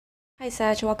Hi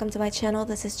Sag, welcome to my channel.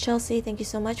 This is Chelsea. Thank you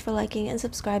so much for liking and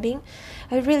subscribing.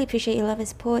 I really appreciate your love and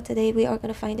support. Today we are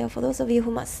going to find out, for those of you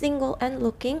who are single and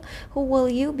looking, who will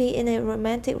you be in a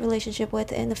romantic relationship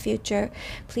with in the future.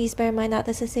 Please bear in mind that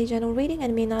this is a general reading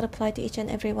and may not apply to each and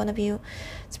every one of you.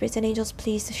 Spirits and angels,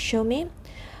 please show me.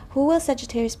 Who will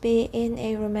Sagittarius be in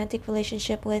a romantic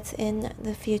relationship with in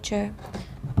the future?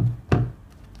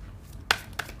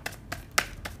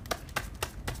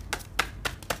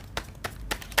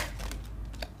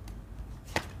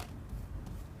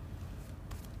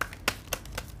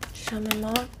 Show me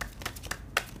more.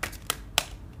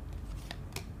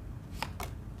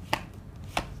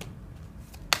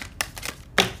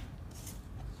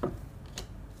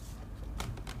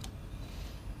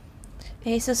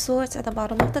 Ace of Swords at the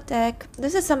bottom of the deck.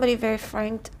 This is somebody very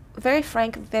frank,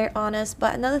 very honest.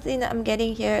 But another thing that I'm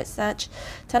getting here is that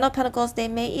Ten of Pentacles, they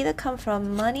may either come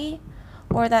from money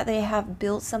or that they have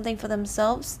built something for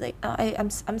themselves. I'm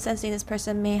sensing this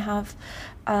person may have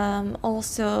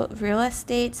also real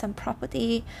estate, some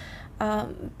property.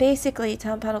 Basically,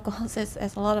 10 Pentacles is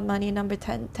a lot of money. Number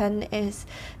 10 is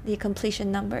the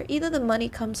completion number. Either the money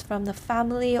comes from the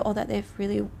family or that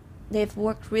they've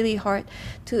worked really hard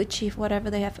to achieve whatever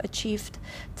they have achieved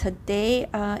today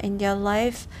in their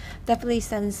life. Definitely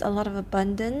sends a lot of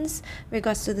abundance in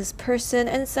regards to this person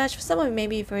and such. For some of you,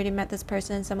 maybe you've already met this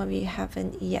person, some of you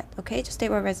haven't yet. Okay, just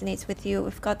take what resonates with you.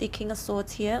 We've got the King of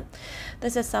Swords here.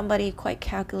 This is somebody quite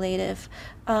calculative,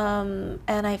 and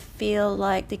I feel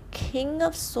like the King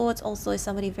of Swords also is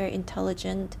somebody very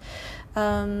intelligent,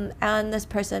 and this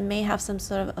person may have some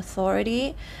sort of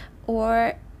authority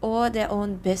or their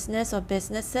own business or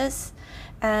businesses.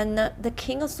 And the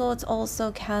King of Swords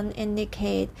also can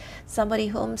indicate somebody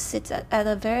who sits at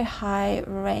a very high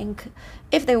rank.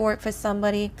 If they work for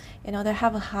somebody, you know, they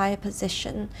have a high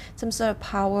position, some sort of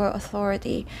power,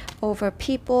 authority over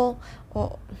people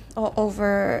or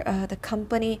over the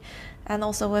company. And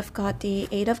also we've got the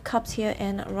Eight of Cups here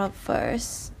in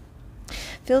reverse.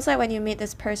 Feels like when you meet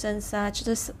this person, Sag,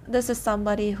 this is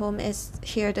somebody whom is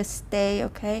here to stay.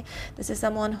 Okay, this is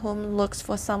someone whom looks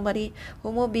for somebody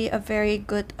whom will be a very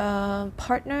good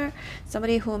partner,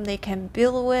 somebody whom they can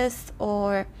build with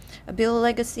or build a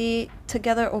legacy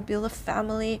together or build a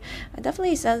family. I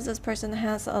definitely sense this person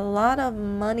has a lot of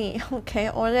money, okay,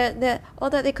 or that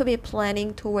they could be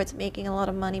planning towards making a lot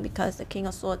of money, because the King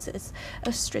of Swords is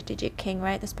a strategic king,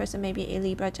 right? This person may be a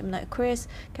Libra, Gemini, Aquarius,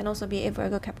 can also be a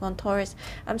Virgo, Capricorn, Taurus.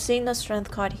 I'm seeing the Strength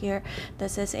card here.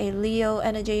 This is a Leo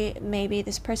energy. Maybe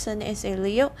this person is a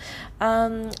Leo.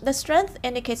 The Strength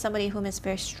indicates somebody whom is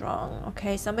very strong,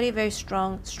 okay, somebody very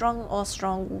strong or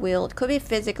strong-willed. Could be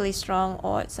physically strong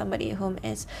or somebody whom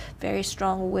is very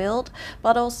strong-willed.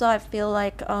 But also I feel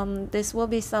like this will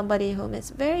be somebody whom is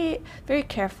very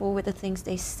careful with the things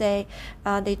they say.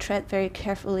 They tread very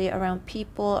carefully around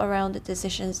people, around the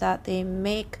decisions that they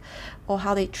make or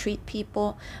how they treat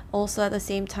people. Also at the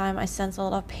same time, I sense a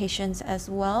lot of patience as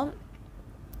well.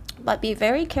 But be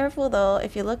very careful though.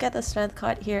 If you look at the Strength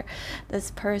card here,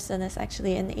 this person is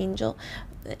actually an angel.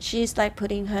 She's like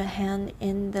putting her hand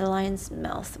in the lion's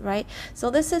mouth, right? So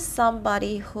this is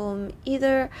somebody whom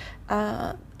either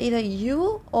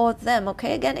you or them,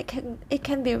 okay, again, it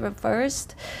can be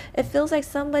reversed. It feels like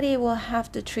somebody will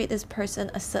have to treat this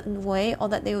person a certain way, or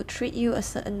that they will treat you a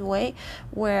certain way,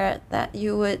 where that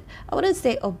you would, I wouldn't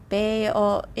say obey,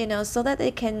 or you know, so that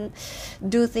they can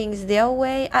do things their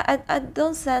way. I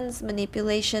don't sense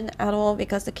manipulation at all,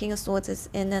 because the King of Swords is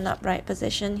in an upright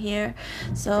position here.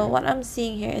 So what I'm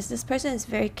seeing here is this person is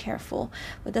very careful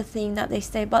with the thing that they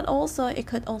say, but also it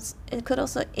could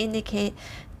also indicate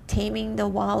taming the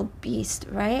wild beast,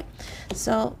 right?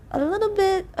 So a little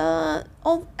bit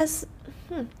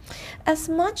as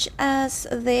much as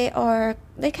they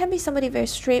can be somebody very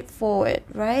straightforward,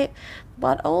 right?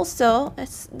 But also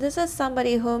this is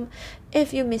somebody whom,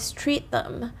 if you mistreat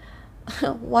them,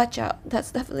 watch out.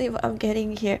 That's definitely what I'm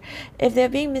getting here. If they're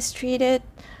being mistreated,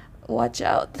 watch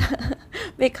out.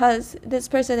 Because this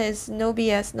person is no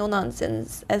BS, no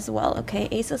nonsense as well, okay?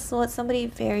 Ace of Swords, somebody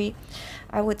very,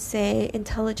 I would say,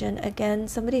 intelligent. Again,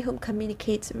 somebody who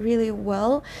communicates really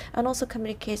well and also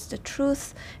communicates the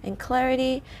truth and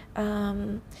clarity.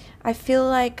 I feel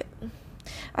like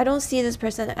I don't see this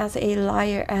person as a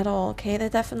liar at all, okay? They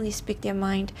definitely speak their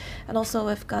mind. And also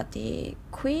we've got the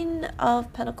Queen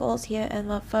of Pentacles here in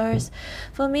reverse.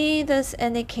 For me, this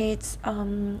indicates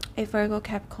a Virgo,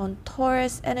 Capricorn,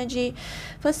 Taurus energy.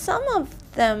 For some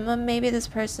of them, maybe this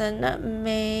person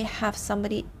may have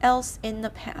somebody else in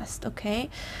the past, okay,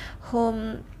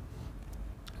 whom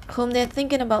whom they're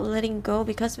thinking about letting go,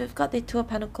 because we've got the Two of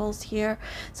Pentacles here.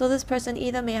 So this person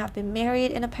either may have been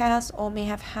married in the past or may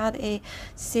have had a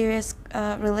serious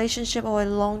relationship or a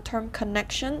long-term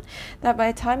connection, that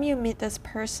by the time you meet this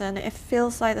person, it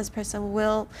feels like this person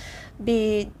will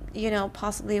be, you know,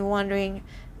 possibly wondering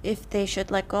if they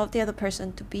should let go of the other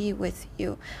person to be with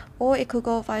you. Or it could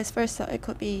go vice versa. It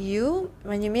could be you,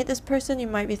 when you meet this person, you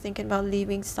might be thinking about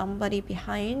leaving somebody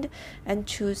behind and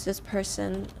choose this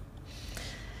person.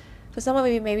 For some of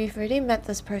you, maybe you've already met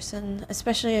this person,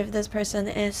 especially if this person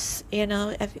is, you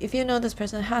know, if you know this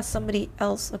person has somebody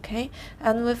else, okay?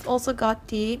 And we've also got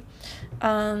the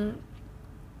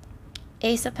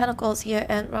Ace of Pentacles here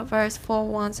in reverse, Four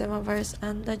Wands in reverse,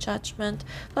 and the Judgment.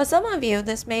 For some of you,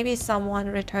 this may be someone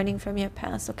returning from your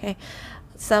past, okay?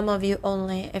 Some of you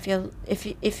only. If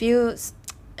you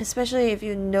especially if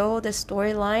you know the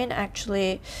storyline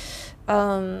actually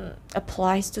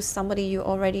applies to somebody you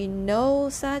already know,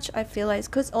 such, I feel like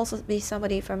it could also be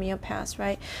somebody from your past,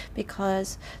 right?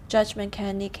 Because Judgment can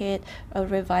indicate a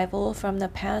revival from the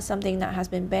past, something that has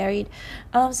been buried.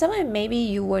 Someone, maybe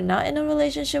you were not in a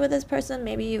relationship with this person,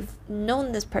 maybe you've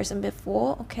known this person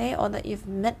before, okay, or that you've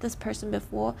met this person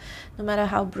before, no matter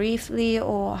how briefly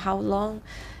or how long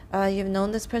you've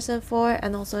known this person for.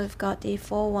 And also we've got the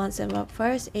Four Wands in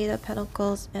reverse, Eight of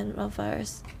Pentacles in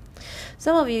reverse.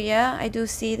 Some of you, yeah, I do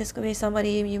see this could be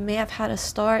somebody you may have had a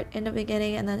start in the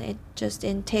beginning and then it just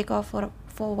didn't take off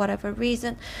for whatever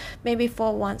reason. Maybe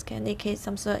Four Wands can indicate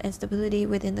some sort of instability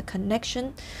within the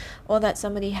connection, or that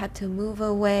somebody had to move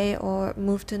away or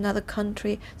move to another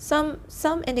country. Some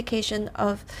indication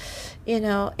of, you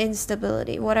know,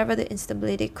 instability, whatever the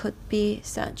instability could be,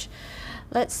 such.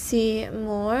 Let's see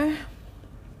more.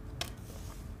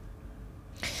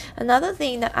 Another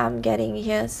thing that I'm getting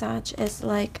here, such, is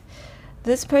like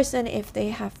this person, if they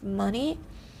have money,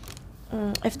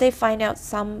 if they find out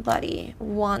somebody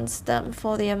wants them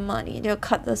for their money, they'll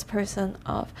cut this person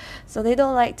off. So they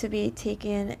don't like to be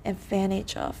taken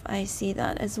advantage of. I see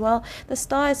that as well. The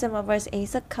Star is in reverse,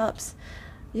 Ace of Cups.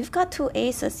 You've got two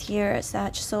aces here,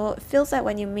 Sag. So it feels like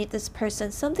when you meet this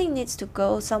person, something needs to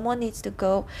go, someone needs to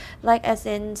go. Like as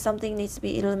in something needs to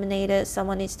be eliminated,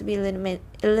 someone needs to be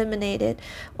eliminated,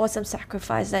 or some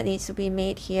sacrifice that needs to be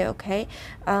made here, okay?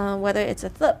 Whether it's a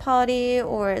third party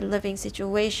or a living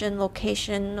situation,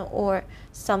 location, or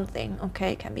something,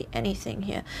 okay? It can be anything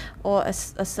here, or a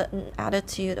certain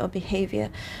attitude or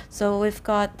behavior. So we've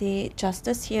got the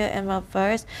Justice here in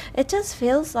reverse. It just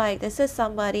feels like this is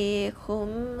somebody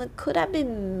whom could have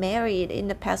been married in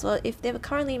the past. Well, if they're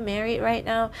currently married right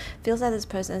now, feels like this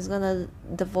person is gonna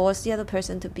divorce the other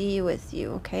person to be with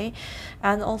you, okay?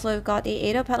 And also we've got the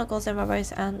Eight of Pentacles in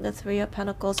reverse and the Three of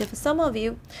Pentacles. If for some of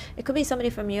you, it could be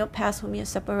somebody from your past whom you're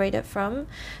separated from.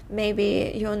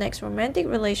 Maybe your next romantic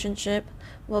relationship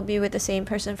will be with the same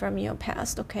person from your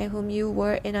past, okay, whom you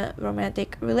were in a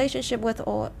romantic relationship with,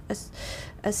 or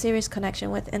a serious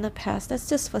connection with in the past. That's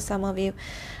just for some of you,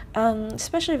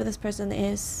 especially if this person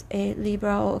is a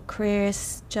Libra or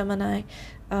Aquarius, Gemini.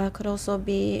 Could also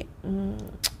be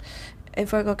a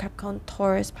Virgo, Capricorn,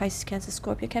 Taurus, Pisces, Cancer,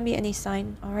 Scorpio. Can be any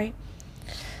sign, all right?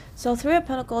 So Three of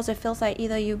Pentacles, it feels like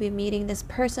either you'll be meeting this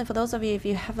person. For those of you, if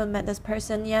you haven't met this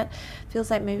person yet,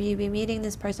 feels like maybe you'll be meeting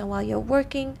this person while you're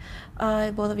working.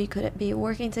 Both of you could be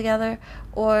working together,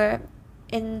 or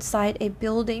inside a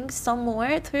building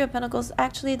somewhere. Three of Pentacles,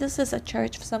 actually this is a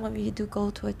church. For some of you do go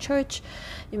to a church.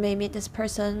 You may meet this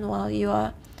person while you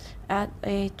are at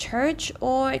a church,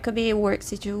 or it could be a work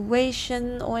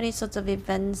situation, or any sorts of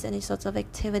events, any sorts of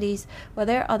activities where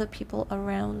there are other people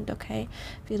around, okay?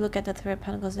 If you look at the Three of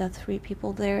Pentacles, there are three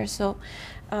people there. So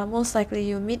most likely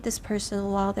you meet this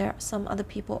person while there are some other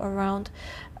people around.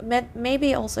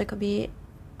 Maybe also it could be,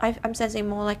 I'm sensing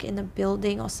more like in a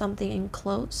building or something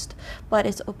enclosed, but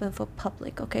it's open for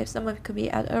public, okay? Some of it could be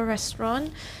at a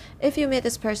restaurant. If you meet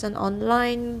this person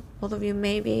online, both of you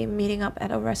may be meeting up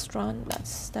at a restaurant.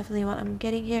 That's definitely what I'm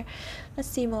getting here. Let's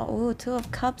see more. Oh, Two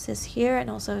of Cups is here, and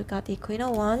also we got the Queen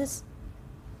of Wands.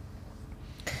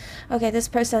 Okay, this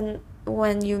person,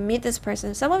 when you meet this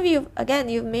person, some of you, again,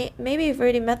 maybe you've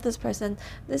already met this person.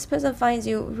 This person finds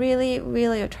you really,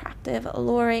 really attractive,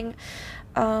 alluring.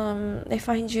 They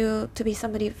find you to be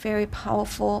somebody very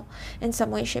powerful in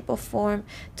some way, shape, or form.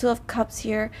 Two of Cups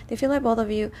here. They feel like both of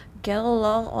you get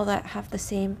along, or that have the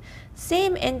same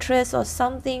interest, or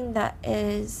something that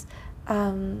is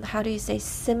how do you say,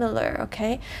 similar,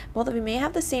 okay? Both of you may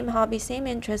have the same hobby, same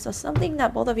interest, or something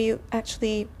that both of you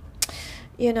actually,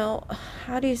 you know,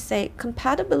 how do you say,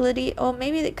 compatibility, or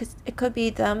maybe it could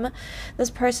be them, this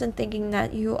person thinking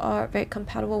that you are very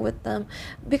compatible with them,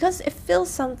 because it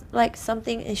feels like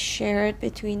something is shared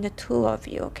between the two of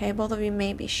you. Okay, both of you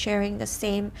may be sharing the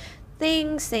same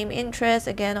thing, same interest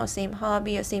again, or same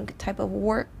hobby, or same type of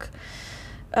work,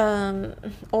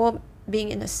 or being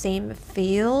in the same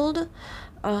field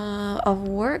of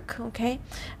work. Okay,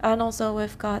 and also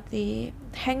we've got the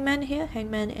Hangman here.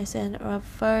 Hangman is in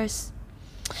reverse.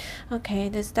 Okay,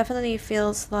 this definitely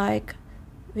feels like,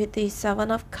 with the Seven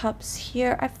of Cups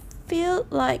here, I feel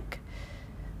like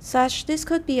this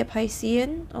could be a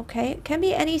Piscean. Okay, it can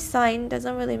be any sign,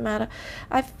 doesn't really matter.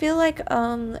 I feel like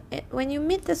when you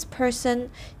meet this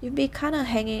person, you'd be kind of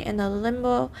hanging in a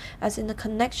limbo, as in the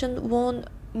connection won't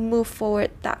move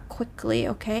forward that quickly.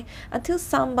 Okay, until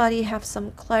somebody have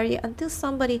some clarity, until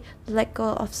somebody let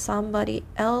go of somebody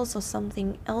else or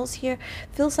something else here.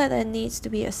 Feels like there needs to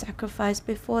be a sacrifice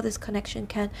before this connection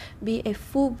can be a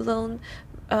full-blown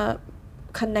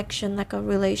connection, like a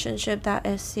relationship that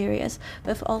is serious.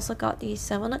 We've also got the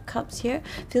Seven of Cups here.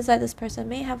 Feels like this person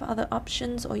may have other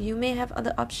options, or you may have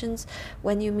other options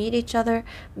when you meet each other,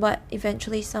 but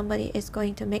eventually somebody is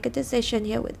going to make a decision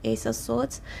here with Ace of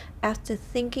Swords, after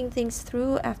thinking things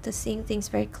through, after seeing things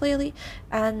very clearly,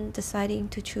 and deciding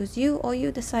to choose you, or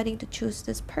you deciding to choose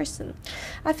this person.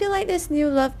 I feel like this new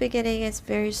love beginning is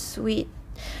very sweet.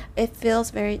 It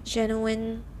feels very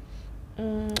genuine.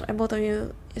 And both of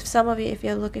you, if some of you, if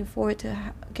you're looking forward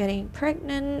to getting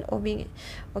pregnant, or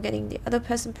getting the other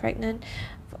person pregnant,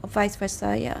 or vice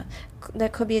versa, yeah, there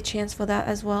could be a chance for that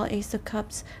as well. Ace of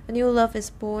Cups, a new love is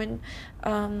born.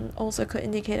 Also could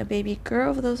indicate a baby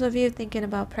girl for those of you thinking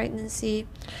about pregnancy.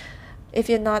 If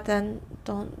you're not, then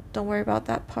don't worry about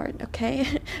that part.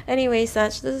 Okay. Anyway,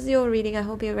 Sag, this is your reading. I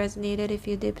hope it resonated. If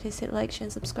you did, please hit like, share,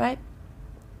 and subscribe.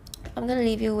 I'm gonna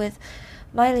leave you with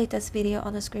my latest video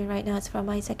on the screen right now. It's from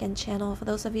my second channel. For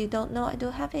those of you who don't know, I do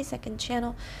have a second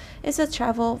channel. It's a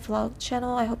travel vlog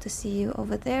channel. I hope to see you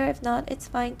over there. If not, it's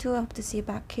fine too. I hope to see you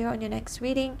back here on your next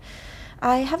reading.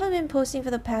 I haven't been posting for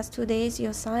the past 2 days,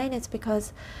 your sign. It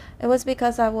was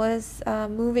because I was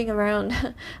moving around.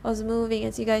 I was moving.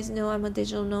 As you guys know, I'm a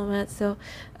digital nomad, so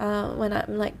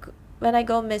when I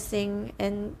go missing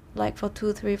and like for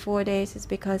 2, 3, 4 days, it's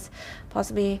because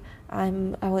possibly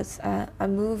I'm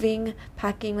moving,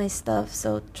 packing my stuff,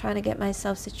 so trying to get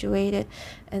myself situated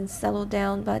and settle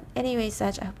down. But anyway,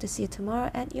 Sag, I hope to see you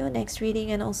tomorrow at your next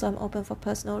reading, and also I'm open for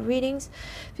personal readings.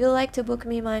 If you'd like to book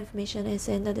me, my information is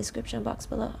in the description box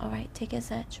below. Alright, take care,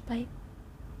 Sag. Bye.